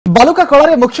बालुका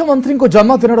कला मुख्यमंत्री को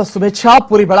जन्मदिन शुभेच्छा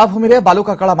पुरी बेलाभूमि में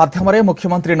बालुका कला माध्यम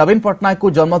मुख्यमंत्री नवीन पट्टनायक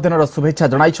को जन्मदिन शुभेच्छा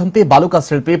जणाइछन्ति बालुका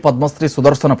शिल्पी Padmashri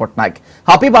Sudarshan Patnaik.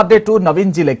 Happy birthday to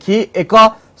नवीन जी लेखि एक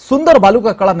सुंदर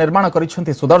बालुका कला निर्माण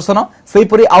करिसेंति सुदर्शन।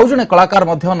 सेहीपरि आउ जणे कलाकार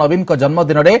मध्य नवीन को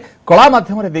जन्मदिन में कला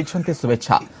माध्यम देइछन्ति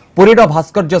शुभेच्छा। पुरीर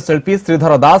भास्कर्य शिल्पी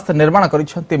श्रीधर दास निर्माण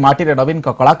करिसेंति माटी नवीन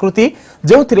को कलाकृति,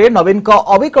 जेउथिरे नवीन को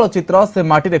अविकल चित्र से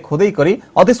माटी खोदेई करी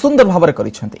अति सुंदर भाव में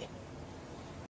करिसेंति।